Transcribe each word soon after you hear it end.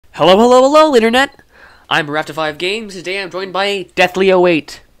Hello, hello, hello, Internet! I'm Harafta5 Games. Today I'm joined by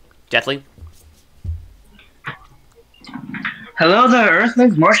Deathly08. Deathly? Hello there,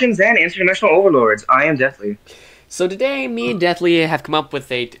 Earthlings, Martians, and Interdimensional Overlords. I am Deathly. So today, me and Deathly have come up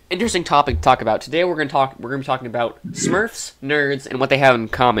with a interesting topic to talk about. Today we're going to be talking about Smurfs, nerds, and what they have in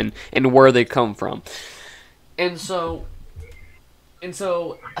common, and where they come from. And so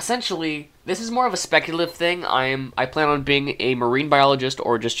essentially, this is more of a speculative thing. I plan on being a marine biologist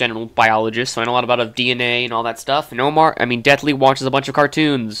or just general biologist, so I know a lot about DNA and all that stuff. And Deathly watches a bunch of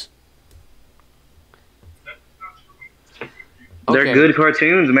cartoons. They're good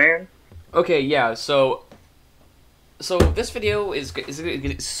cartoons, man. Okay, yeah. So this video is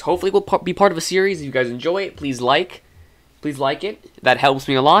hopefully will be part of a series. If you guys enjoy it, please like it. That helps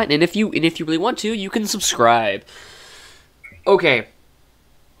me a lot. And if you really want to, you can subscribe. Okay,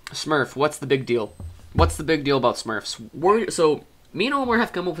 Smurf, what's the big deal? What's the big deal about Smurfs? So me and Omar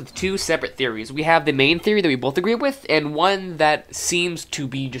have come up with two separate theories. We have the main theory that we both agree with, and one that seems to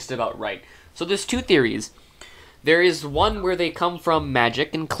be just about right. So there's two theories. There is one where they come from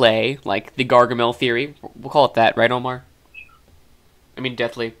magic and clay, like the Gargamel theory. We'll call it that, right, Omar? I mean,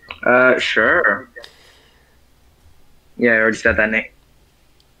 Deathly. Sure. Yeah, I already said that name.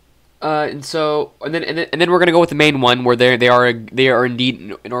 And then we're gonna go with the main one, where they are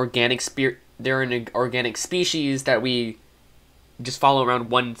indeed an organic They're an organic species that we just follow around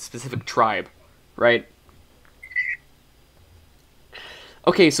one specific tribe, right?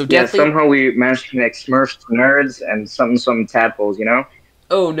 Okay, so Deathly... Yeah, somehow we managed to connect Smurfs to nerds and some tadpoles, you know?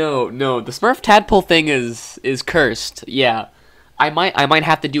 Oh no, the Smurf tadpole thing is cursed. Yeah, I might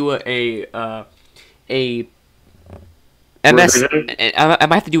have to do a MS. I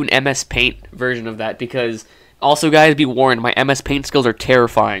might have to do an MS Paint version of that, because also, guys, be warned, my MS Paint skills are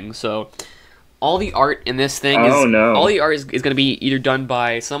terrifying. So all the art in this thing all the art is going to be either done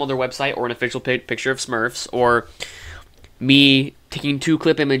by some other website or an official picture of Smurfs, or me taking two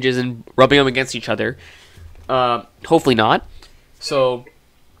clip images and rubbing them against each other. Hopefully not. So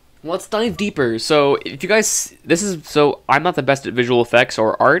let's dive deeper. So if you guys, I'm not the best at visual effects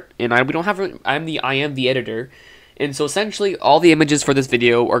or art, and I am the editor. And so essentially, all the images for this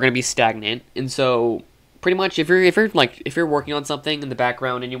video are going to be stagnant. And so, pretty much, if you're working on something in the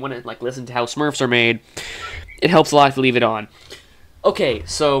background and you want to listen to how Smurfs are made, it helps a lot if you leave it on. Okay,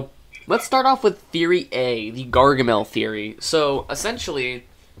 so let's start off with theory A, the Gargamel theory. So essentially,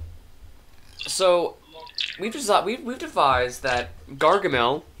 we've devised that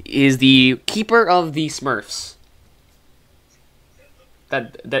Gargamel is the keeper of the Smurfs. Is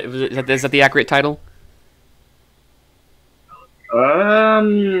that the accurate title? I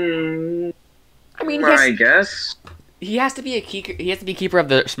mean, I guess he has to be keeper of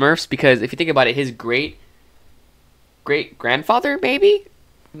the Smurfs, because if you think about it, his great grandfather maybe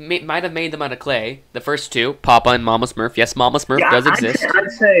might have made them out of clay. The first two, Papa and Mama Smurf. Yes, Mama Smurf does exist. I'd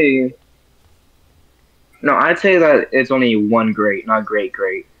say that it's only one great, not great.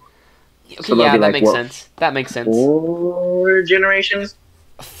 Okay, so yeah, that makes sense. That makes sense. 4 generations.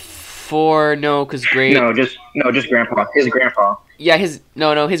 Because just grandpa. His grandpa. Yeah, his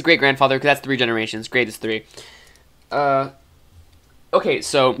great grandfather, because that's 3 generations. Great is 3. Okay,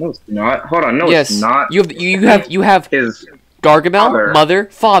 so no, it's not. Hold on, no, yes, it's not. You have his Gargamel, mother,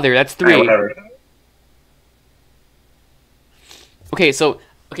 father. That's 3. Okay,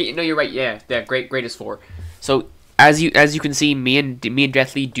 no, you're right. Yeah, great is 4. So as you can see, me and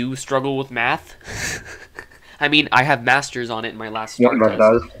Deathly do struggle with math. I mean, I have masters on it in my last start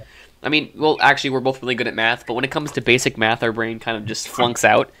test. I mean, well, actually, we're both really good at math, but when it comes to basic math, our brain kind of just flunks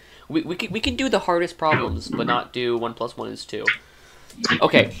out. We can do the hardest problems, but not do 1 + 1 is 2.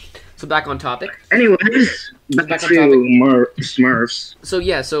 Okay, so back on topic. Anyways, back to Smurfs. So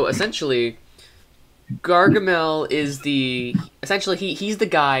yeah, so essentially, Gargamel is he's the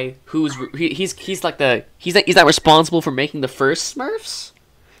guy he's not responsible for making the first Smurfs,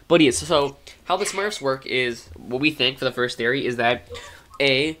 but he is. So how the Smurfs work is, what we think for the first theory is that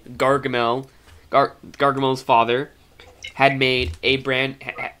Gargamel's father had made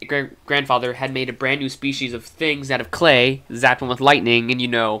grandfather had made a brand new species of things out of clay, zapped them with lightning,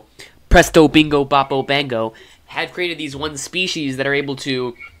 and presto, bingo, boppo, bango, had created these one species that are able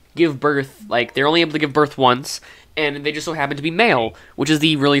to give birth, they're only able to give birth once, and they just so happen to be male, which is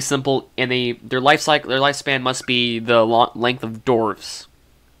the really simple, and their lifespan must be the length of dwarves.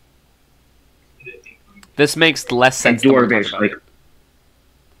 This makes less sense. Dwarvish,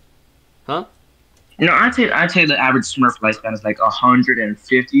 huh? No, I'd say the average Smurf lifespan is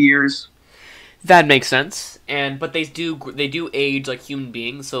 150 years. That makes sense, but they do age like human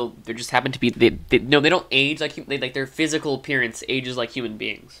beings, so they just happen to be they don't age like their physical appearance ages like human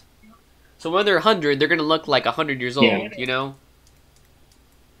beings. So when they're 100, they're gonna look like 100 years old. You know.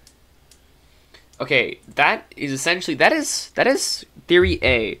 Okay, that is essentially that is theory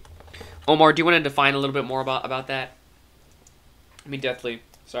A. Omar, do you want to define a little bit more about that? I mean, deathly.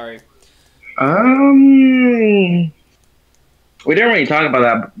 Sorry. We didn't really talk about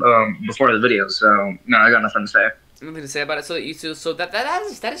that before the video, so no, I got nothing to say. Nothing to say about it. So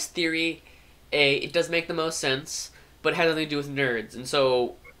that is theory A. It does make the most sense, but it has nothing to do with nerds, and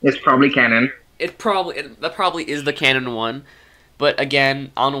so it's probably canon. That probably is the canon one, but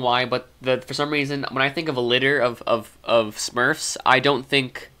again, I don't know why. But for some reason, when I think of a litter of Smurfs, I don't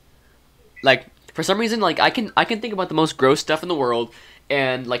think like for some reason like I can think about the most gross stuff in the world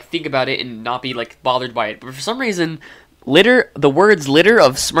and like think about it and not be like bothered by it. But for some reason, the words litter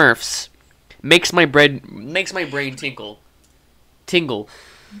of Smurfs makes my brain tingle.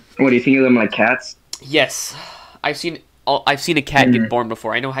 What do you think of them, like cats? Yes, I've seen a cat get born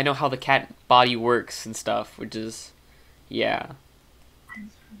before. I know how the cat body works and stuff, which is, yeah.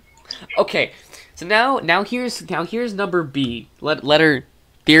 Okay, so now here's number B. Letter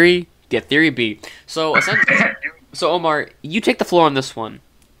theory. Yeah, theory B. So so Omar, you take the floor on this one.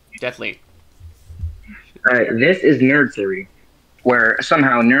 Definitely. All right, this is nerd theory, where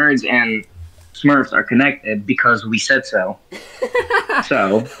somehow nerds and Smurfs are connected because we said so.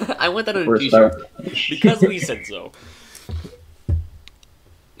 So I want that on a t-shirt. Because we said so.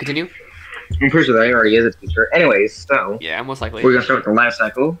 Continue. I'm pretty sure that already is a t-shirt. Anyways, so yeah, most likely we're gonna start with the life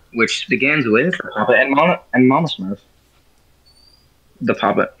cycle, which begins with Papa and Mama Smurf. The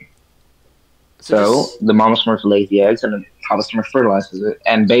Papa. So the Mama Smurf lays the eggs, and the Papa Smurf fertilizes it.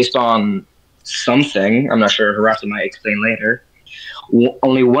 And based on something, I'm not sure. Harafta might explain later.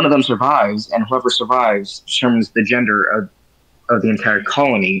 Only one of them survives, and whoever survives determines the gender of the entire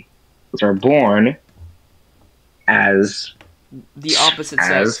colony, which are born as the opposite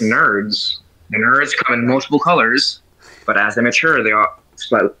as sex. nerds. The nerds come in multiple colors, but as they mature, they all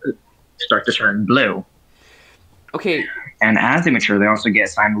start to turn blue. Okay. And as they mature, they also get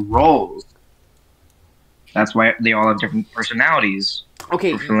assigned roles. That's why they all have different personalities.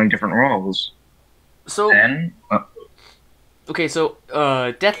 Okay. Fulfilling different roles. So. Then. Okay, so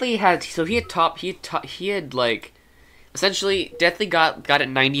Deathly had he had like essentially Deathly got it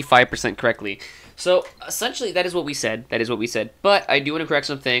 95% correctly. So essentially that is what we said. But I do want to correct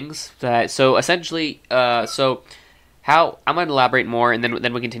some things. So essentially how I'm gonna elaborate more and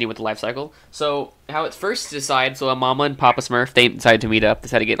then we continue with the life cycle. So how it first decided. So Mama and Papa Smurf, they decided to meet up. They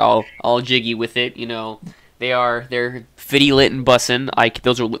decided to get all jiggy with it. You know, they're fitty lit and bussin'.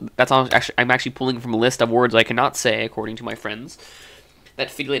 I'm actually pulling from a list of words I cannot say according to my friends.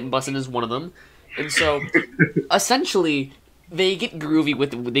 That fitty lit and bussin' is one of them. And so essentially they get groovy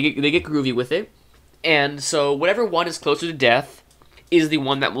with it. They get groovy with it. And so whatever one is closer to death is the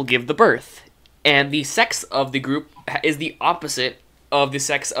one that will give the birth. And the sex of the group is the opposite of the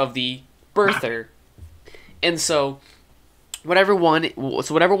sex of the birther. And so whatever one is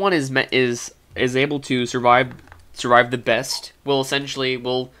able to survive the best will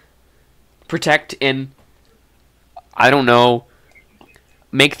protect and I don't know,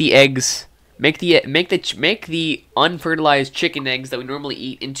 make the unfertilized chicken eggs that we normally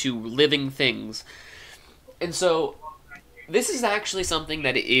eat into living things. And so this is actually something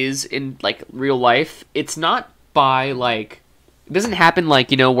that is in like real life. It's not by like it doesn't happen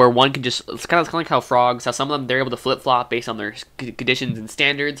like, you know, where one can just it's kind of like how frogs, how some of them they're able to flip-flop based on their conditions and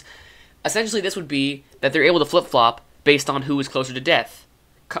standards. Essentially this would be that they're able to flip-flop based on who is closer to death.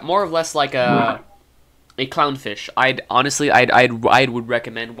 More or less like a clownfish. I would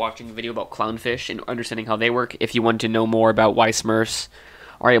recommend watching a video about clownfish and understanding how they work if you want to know more about why Smurfs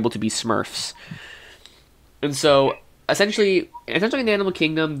are able to be Smurfs. And so essentially in the animal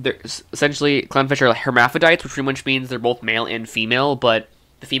kingdom, essentially clownfish are hermaphrodites, which pretty much means they're both male and female, but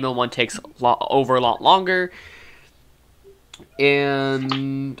the female one takes a lot longer.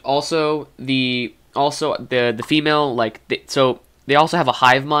 And also the female so they also have a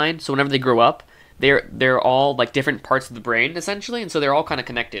hive mind. So whenever they grow up, they're all like different parts of the brain essentially, and so they're all kind of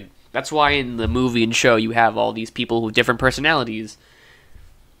connected. That's why in the movie and show you have all these people with different personalities.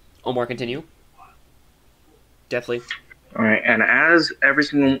 Omar, continue. Definitely. All right, and as every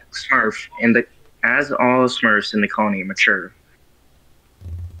single Smurf as all Smurfs in the colony mature,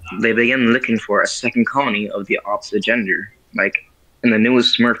 they begin looking for a second colony of the opposite gender. Like in the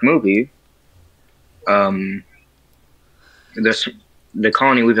newest Smurf movie, the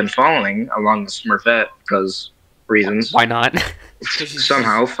colony we've been following along the Smurfette because reasons. Why not?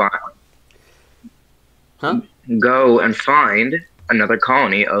 Somehow go and find another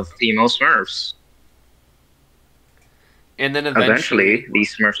colony of female Smurfs. And then eventually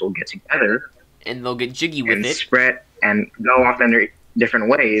these Smurfs will get together. And they'll get jiggy with it. Spread and go off in their different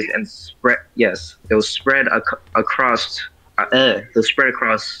ways and spread. Yes, they'll spread across. They'll spread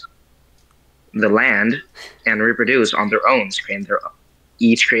across the land and reproduce on their own,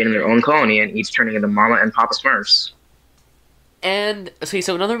 each creating their own colony and each turning into Mama and Papa Smurfs. And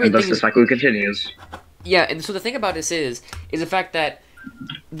so another weird thing. And thus the cycle continues. Yeah, and so the thing about this is the fact that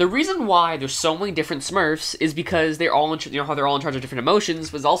the reason why there's so many different Smurfs is because they're all how they're all in charge of different emotions,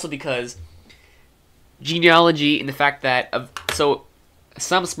 but also because genealogy and the fact that so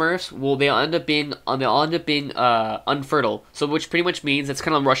some Smurfs they'll end up being unfertile, so which pretty much means it's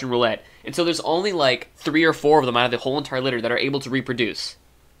kind of Russian roulette, and so there's only like 3 or 4 of them out of the whole entire litter that are able to reproduce.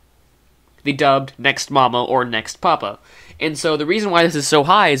 They dubbed next Mama or next Papa, and so the reason why this is so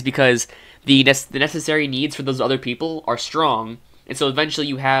high is because the necessary needs for those other people are strong, and so eventually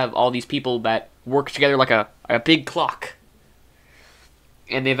you have all these people that work together like a big clock.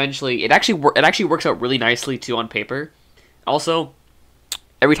 And they eventually, it actually works out really nicely too on paper. Also,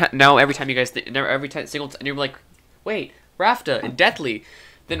 every time you guys, and you're like, wait, Rafta and Deathly,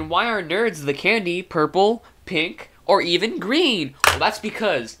 then why are nerds the candy purple, pink, or even green? Well, that's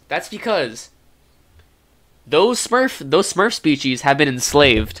because those Smurf species have been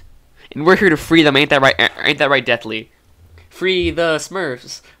enslaved, and we're here to free them. Ain't that right, Deathly? Free the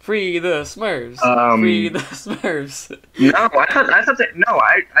Smurfs! Free the Smurfs! Free the Smurfs! No, I thought that. No,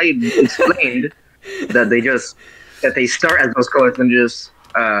 I explained that they start as those colors and just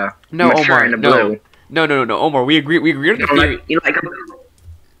no, mature Omar, into blue. No, Omar. We agreed on the theory.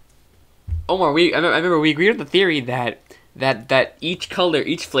 Omar, I remember we agreed on the theory that each color,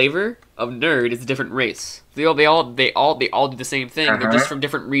 each flavor of nerd is a different race. They all do the same thing. They're just from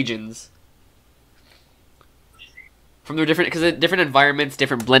different regions. From their different environments,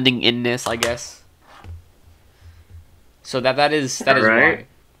 different blending inness, I guess. So that is right.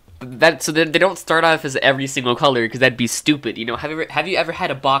 Why. So they don't start off as every single color, because that'd be stupid. You know, have you ever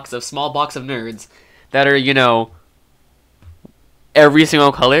had a small box of nerds that are every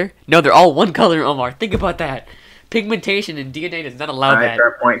single color? No, they're all one color, Omar. Think about that. Pigmentation in DNA does not allow that.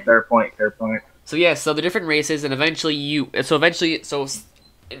 Fair point. So yes, so the different races, and eventually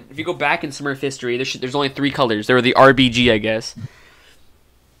if you go back in Smurf history, there's only 3 colors. There were the RBG, I guess.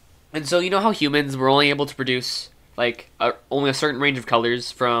 And so you know how humans were only able to produce only a certain range of colors,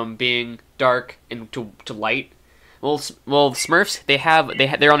 from being dark and to light. Well, Smurfs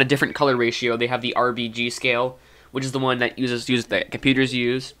they're on a different color ratio. They have the RBG scale, which is the one that that computers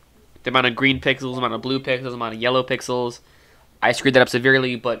use. The amount of green pixels, the amount of blue pixels, the amount of yellow pixels. I screwed that up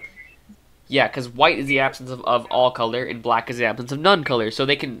severely, but yeah, because white is the absence of all color, and black is the absence of none color. So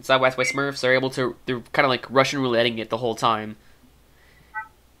that's why Smurfs are able to, they're kind of like Russian rouletting it the whole time.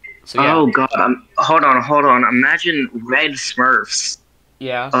 So yeah. Oh god, hold on. Imagine red Smurfs.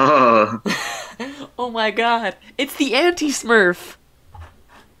 Yeah. Oh my god, it's the anti-Smurf.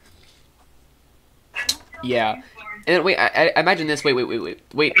 Yeah. And then, wait, I imagine this. Wait.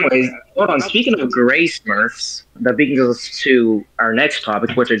 Anyways, hold on. Speaking of gray Smurfs, that brings us to our next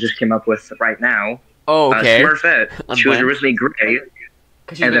topic, which I just came up with right now. Oh, okay. Smurfette. She was originally gray,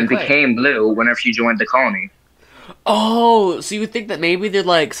 and then became blue whenever she joined the colony. Oh, so you would think that maybe they're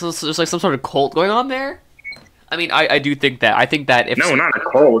there's some sort of cult going on there? I mean, I do think that. I think that if no, not a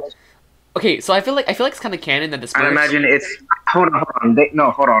cult. Okay, so I feel like it's kind of canon that the Smurfs... I imagine it's... Hold on. They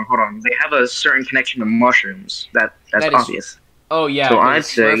have a certain connection to mushrooms. That's obvious. Oh, yeah. So I'd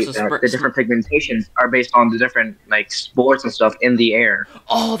say that the different pigmentations are based on the different, spores and stuff in the air.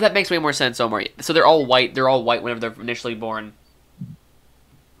 Oh, that makes way more sense, Omar. So they're all white. They're all white whenever they're initially born.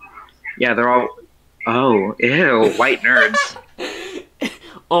 Yeah, they're all... Oh, ew, white nerds.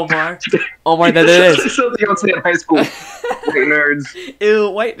 Omar, that it is. Something else in high school. White nerds. Ew,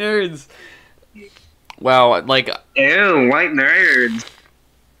 white nerds. Wow, Ew, white nerds.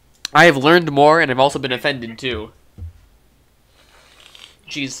 I have learned more, and I've also been offended, too.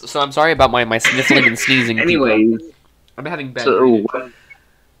 Jeez, so I'm sorry about my sniffling and sneezing. Anyways. I'm having bad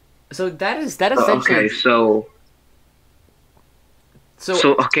So that essentially... Okay, so...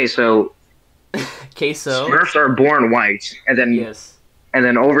 Queso. Smurfs are born white, and then... Yes. And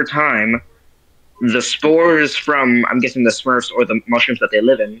then over time, the spores from, I'm guessing, the Smurfs or the mushrooms that they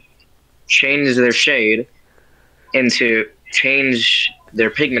live in, change their shade change their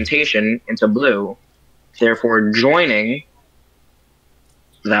pigmentation into blue, therefore joining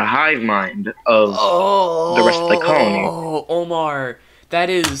the hive mind of the rest of the colony. Oh, Omar, that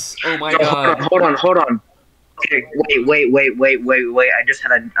is, oh my god. Hold on. Okay, wait. I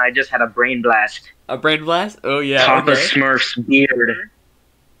just had a brain blast. A brain blast? Oh yeah. Papa Smurf's beard.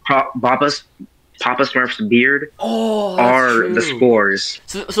 Papa Papa Smurf's beard are the spores.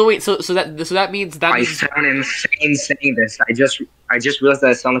 So wait, so that means I sound insane saying this. I just realized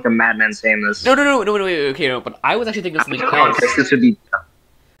that I sound like a madman saying this. No, wait, okay, no, but I was actually thinking of something else. This would be.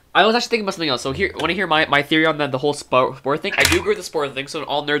 I was actually thinking about something else. So here, want to hear my theory on the whole spore thing? I do agree with the spore thing. So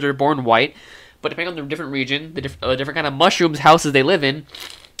all nerds are born white, but depending on the different region, the different kind of mushrooms houses they live in,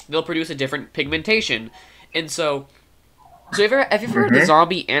 they'll produce a different pigmentation. And so have you ever heard of the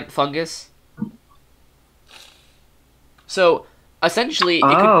zombie ant fungus? So essentially,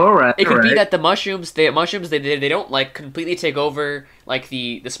 it could be that the mushrooms they don't like completely take over like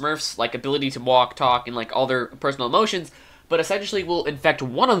the Smurfs' like ability to walk, talk, and like all their personal emotions, but essentially will infect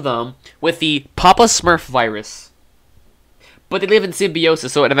one of them with the Papa Smurf virus. But they live in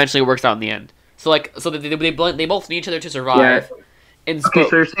symbiosis, so it eventually works out in the end. So they both need each other to survive. Yeah. And so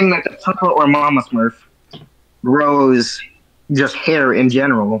you're saying that the Papa or Mama Smurf grows just hair in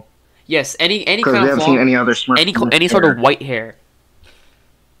general. Yes, any kind of we haven't seen any other Smurf. Any sort of white hair.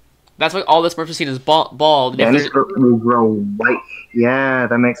 That's why all the Smurfs have seen is bald. Yeah, and this will grow white. Yeah,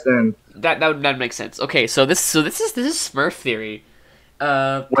 that makes sense. That makes sense. Okay, so this is Smurf theory.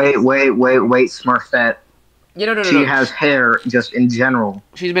 Wait, Smurfette. Yeah, no. She has hair just in general.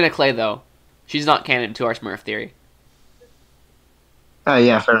 She's made of clay though. She's not canon to our Smurf theory. Oh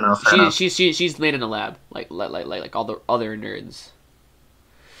yeah, fair enough. She's made in a lab, like all the other nerds.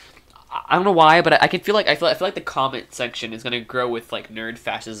 I don't know why, but I feel like the comment section is gonna grow with like nerd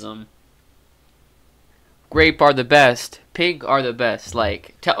fascism. Grape are the best. Pink are the best.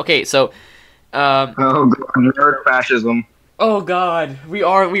 Like, okay, so. Oh god, nerd fascism. Oh god, we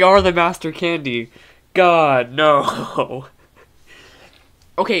are the master candy. God, no.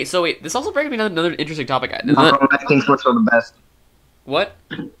 Okay, so wait, this also brings me another interesting topic. I think Smurfs are the best. What?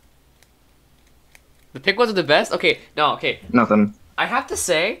 The pink ones are the best? Okay, no, okay. Nothing. I have to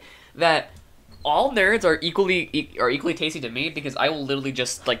say that all nerds are equally tasty to me because I will literally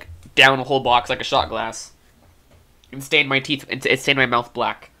just like down a whole box like a shot glass and stain my teeth and stain my mouth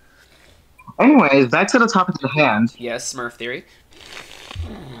black. Anyways, back to the topic at hand. Yes, Smurf theory.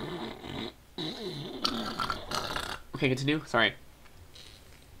 Okay, continue. Sorry.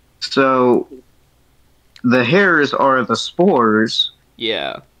 So, the hairs are the spores.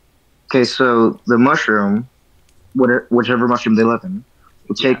 Yeah. Okay, so the mushroom, whichever mushroom they live in,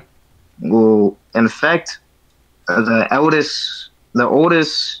 will infect the oldest. No,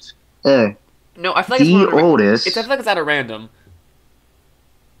 I feel like I feel like it's out of random.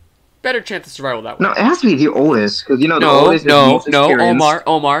 Better chance of survival that way. No, it has to be the oldest because the oldest.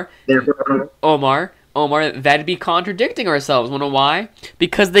 Omar, that'd be contradicting ourselves. Wanna know why?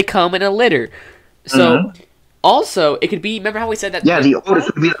 Because they come in a litter. So, also, it could be. Remember how we said that? Yeah, the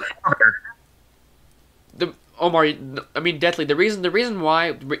oldest would be the father. Omar, I mean, Deathly. The other reason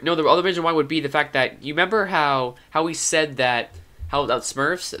why would be the fact that you remember how we said that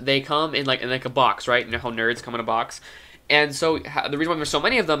Smurfs they come in like a box, right? You know how nerds come in a box, and so the reason why there's so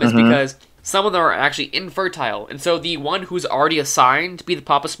many of them is because some of them are actually infertile, and so the one who's already assigned to be the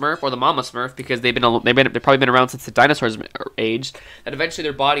Papa Smurf or the Mama Smurf because they've probably been around since the dinosaurs aged, that eventually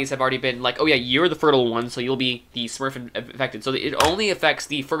their bodies have already been like, oh yeah, you're the fertile one, so you'll be the Smurf infected. So it only affects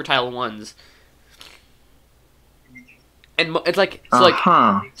the fertile ones. And it's like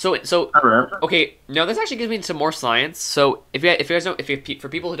okay. Now this actually gives me some more science. So if you guys know, for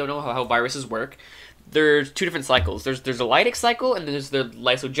people who don't know how viruses work, there's two different cycles. There's a lytic cycle and there's the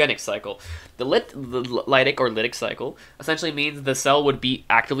lysogenic cycle. The lytic or lytic cycle essentially means the cell would be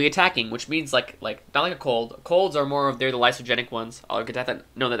actively attacking, which means like not like a cold. Colds are more of they're the lysogenic ones. I'll get that.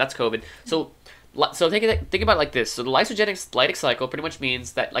 No, that's COVID. So think about it like this. So the lytic cycle pretty much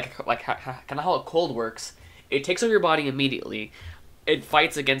means that like kind of how a cold works. It takes over your body immediately. It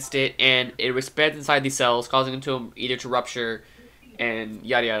fights against it, and it spreads inside these cells, causing them to either to rupture and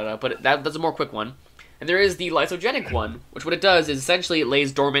yada yada. But that's a more quick one. And there is the lysogenic one, which what it does is essentially it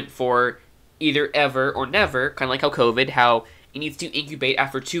lays dormant for either ever or never, kind of like how COVID, how it needs to incubate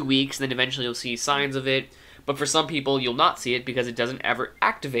after 2 weeks, and then eventually you'll see signs of it. But for some people, you'll not see it because it doesn't ever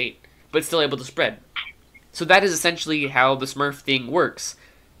activate, but it's still able to spread. So that is essentially how the Smurf thing works.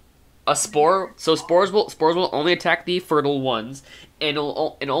 Spores will only attack the fertile ones, and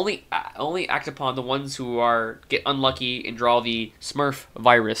only act upon the ones who get unlucky and draw the Smurf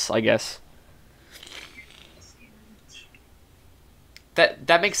virus, I guess.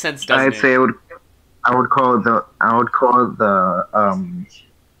 That makes sense, doesn't it? I would call it the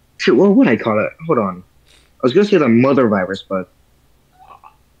shoot, what would I call it? Hold on. I was gonna say the mother virus, but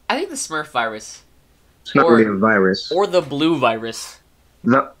I think the Smurf virus. It's not really a virus. Or the blue virus.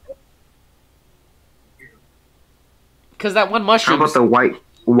 Because that one mushroom. How about the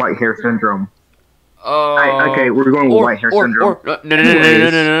white hair syndrome? Okay, we're going with white hair syndrome.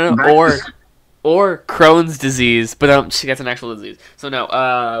 Or Crohn's disease, but that's an actual disease. So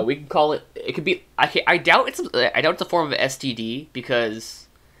no, we can call it. It could be. I doubt it's a form of STD because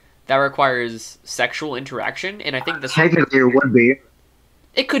that requires sexual interaction, and I think technically it would be.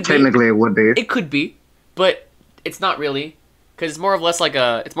 It could technically it would be. It could be, but it's not really because it's more or less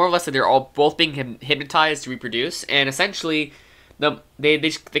that they're all both being hypnotized to reproduce, and essentially, they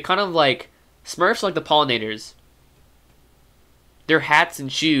kind of like Smurfs are like the pollinators. Their hats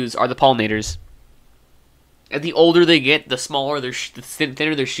and shoes are the pollinators. And the older they get, the smaller the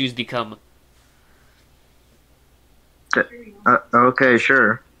thinner their shoes become. Okay,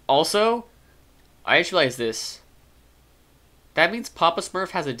 sure. Also, I just realized this. That means Papa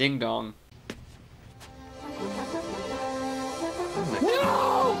Smurf has a ding dong.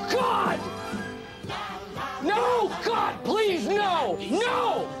 No, God! No, God, please, no!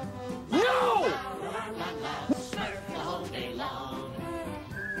 No! No!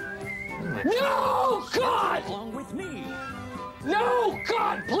 No, God! With me. No,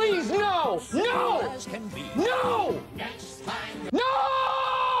 God, please, no! No! No!